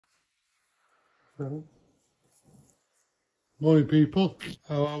Morning people,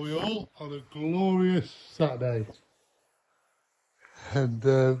 how are we all on a glorious Saturday? And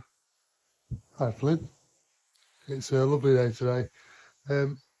hi Flynn, it's a lovely day today.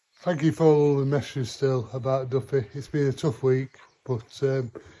 Thank you for all the messages still about Duffy. It's been a tough week, but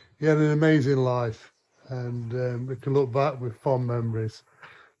he had an amazing life, and we can look back with fond memories.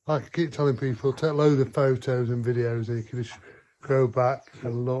 Like I keep telling people, take a load of photos and videos and you can just go back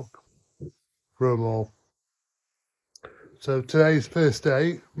and look for them all. So today's first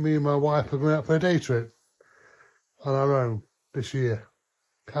day, me and my wife are going out for a day trip on our own this year.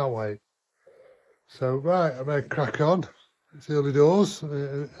 Can't wait. So right, I better crack on. It's early doors,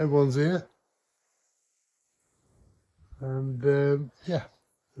 everyone's here. And yeah,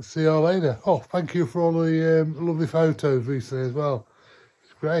 see you all later. Oh, thank you for all the lovely photos recently as well.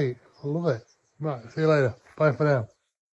 It's great, I love it. Right, see you later. Bye for now.